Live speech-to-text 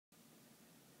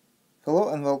Hello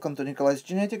and welcome to Nikolai's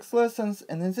Genetics Lessons,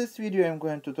 and in this video I'm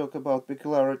going to talk about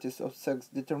peculiarities of sex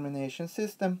determination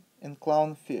system in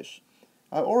clownfish.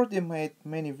 I already made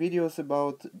many videos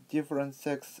about different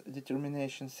sex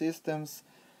determination systems.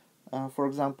 For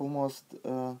example, most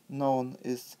known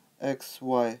is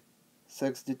XY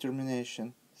sex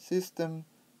determination system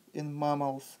in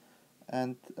mammals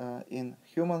and in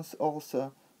humans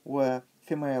also, where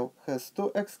female has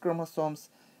 2 X chromosomes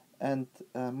and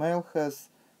male has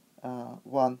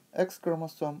one X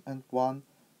chromosome and one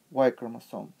Y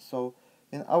chromosome. So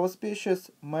in our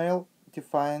species, male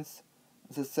defines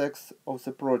the sex of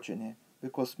the progeny,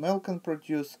 because male can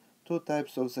produce 2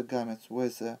 types of the gametes, where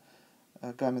the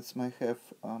gametes may have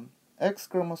X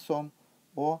chromosome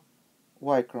or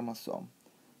Y chromosome.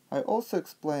 I also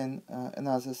explain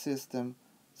another system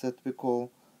that we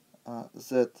call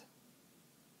ZW.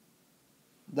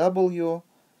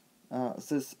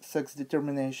 This sex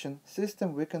determination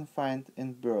system we can find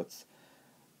in birds.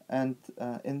 And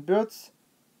in birds,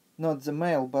 not the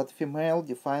male but female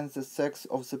defines the sex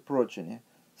of the progeny.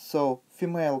 So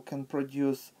female can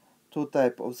produce 2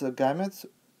 types of the gametes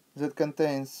that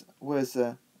contains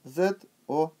whether Z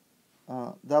or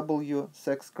W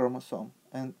sex chromosome,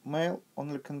 and male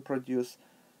only can produce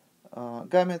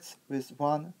gametes with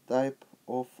 1 type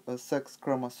of sex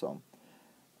chromosome.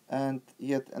 And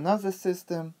yet another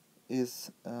system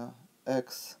is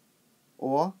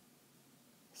XOR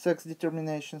sex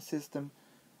determination system.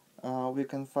 We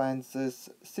can find this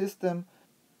system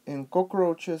in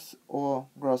cockroaches or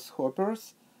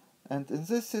grasshoppers, and in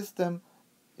this system,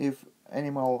 if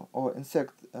animal or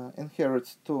insect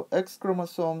inherits 2 X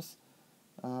chromosomes,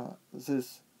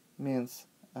 this means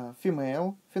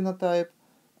female phenotype,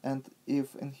 and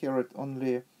if inherit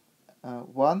only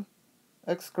 1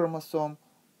 X chromosome,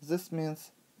 this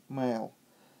means male.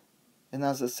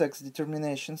 Another sex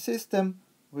determination system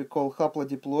we call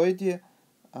haplodiploidy.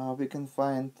 We can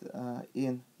find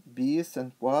in bees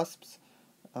and wasps,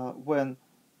 when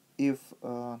if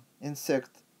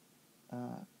insect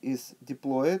is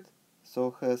diploid,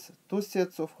 so has 2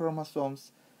 sets of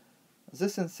chromosomes,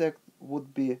 this insect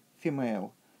would be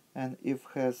female, and if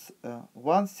has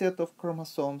 1 set of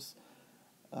chromosomes,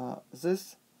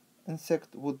 this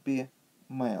insect would be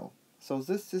male. So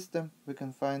this system we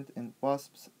can find in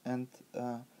wasps and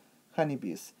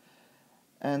honeybees.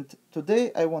 And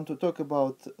today I want to talk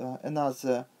about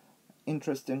another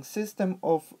interesting system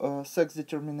of sex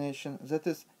determination that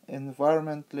is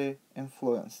environmentally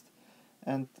influenced.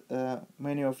 And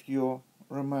many of you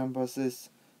remember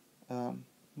this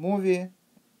movie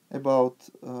about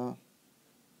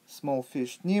small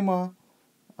fish Nemo,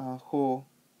 who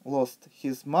lost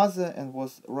his mother and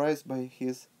was raised by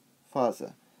his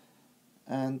father.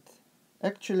 And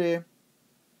actually,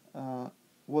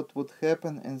 what would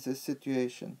happen in this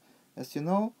situation? As you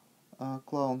know,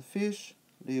 clownfish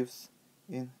lives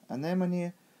in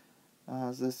anemone.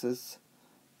 This is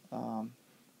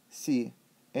sea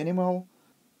animal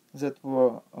that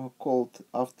were called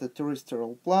after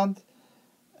terrestrial plant,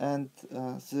 and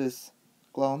this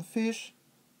clownfish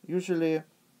usually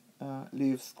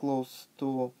lives close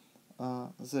to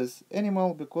this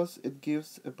animal because it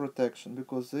gives a protection,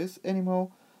 because this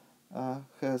animal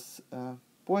has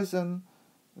poison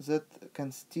that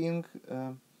can sting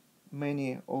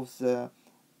many of the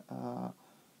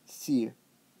sea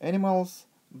animals,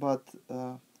 but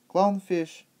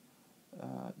clownfish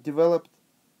developed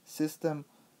system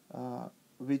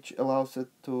which allows it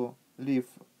to live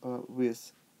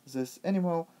with this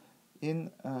animal in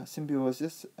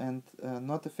symbiosis and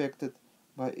not affected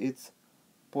by its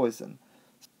poison.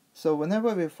 So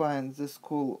whenever we find the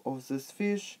skull of this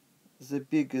fish, the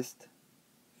biggest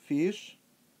fish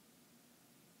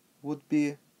would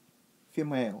be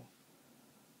female,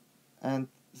 and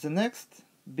the next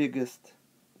biggest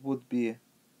would be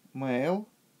male,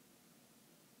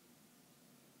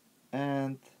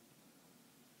 and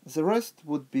the rest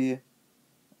would be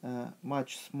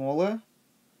much smaller,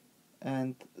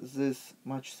 and this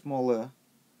much smaller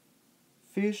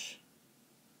fish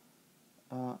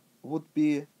would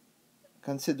be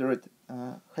considered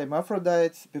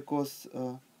hermaphrodites, because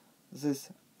this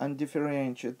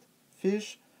undifferentiated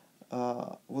fish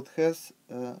would have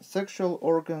sexual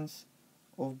organs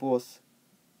of both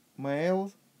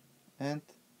male and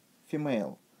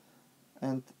female,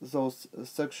 and those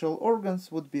sexual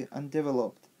organs would be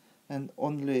undeveloped, and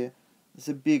only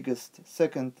the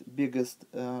second biggest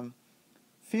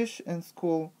fish in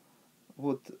school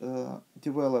would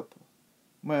develop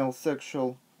male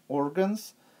sexual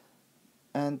organs.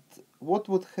 And what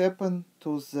would happen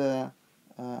to the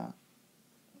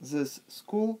this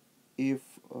school if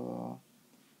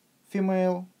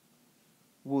female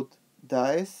would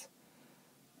die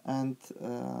and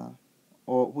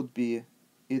or would be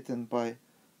eaten by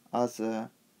other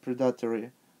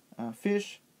predatory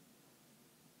fish.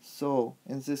 So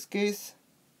in this case,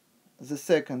 the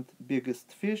second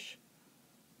biggest fish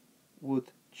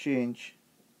would change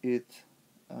its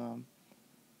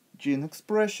gene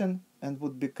expression and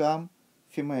would become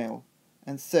female.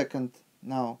 And second,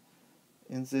 now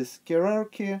in this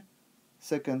hierarchy,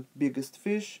 second biggest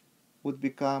fish would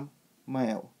become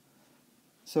male.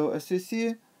 So as you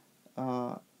see,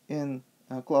 in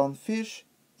clownfish,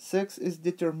 sex is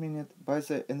determined by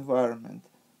the environment.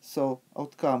 So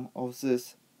outcome of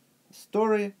this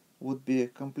story would be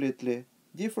completely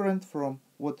different from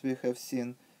what we have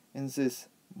seen in this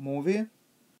movie.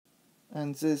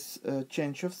 And this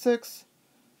change of sex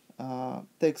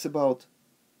takes about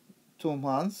 2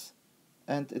 months,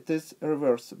 and it is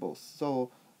reversible. So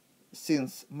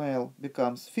since male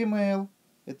becomes female,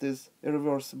 it is a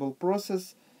reversible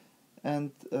process.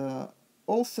 And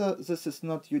also this is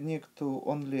not unique to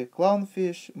only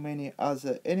clownfish. Many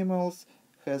other animals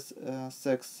has a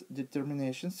sex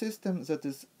determination system that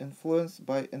is influenced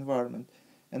by environment.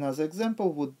 Another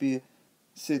example would be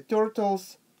sea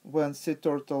turtles. When sea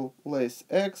turtle lays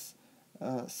eggs,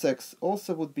 sex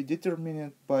also would be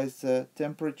determined by the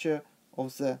temperature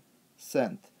of the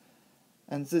sand.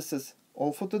 And this is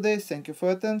all for today. Thank you for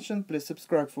your attention. Please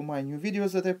subscribe for my new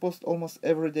videos that I post almost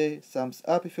every day. Thumbs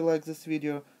up if you like this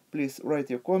video. Please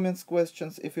write your comments,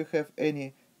 questions if you have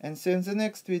any. And see you in the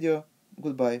next video.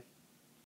 Goodbye.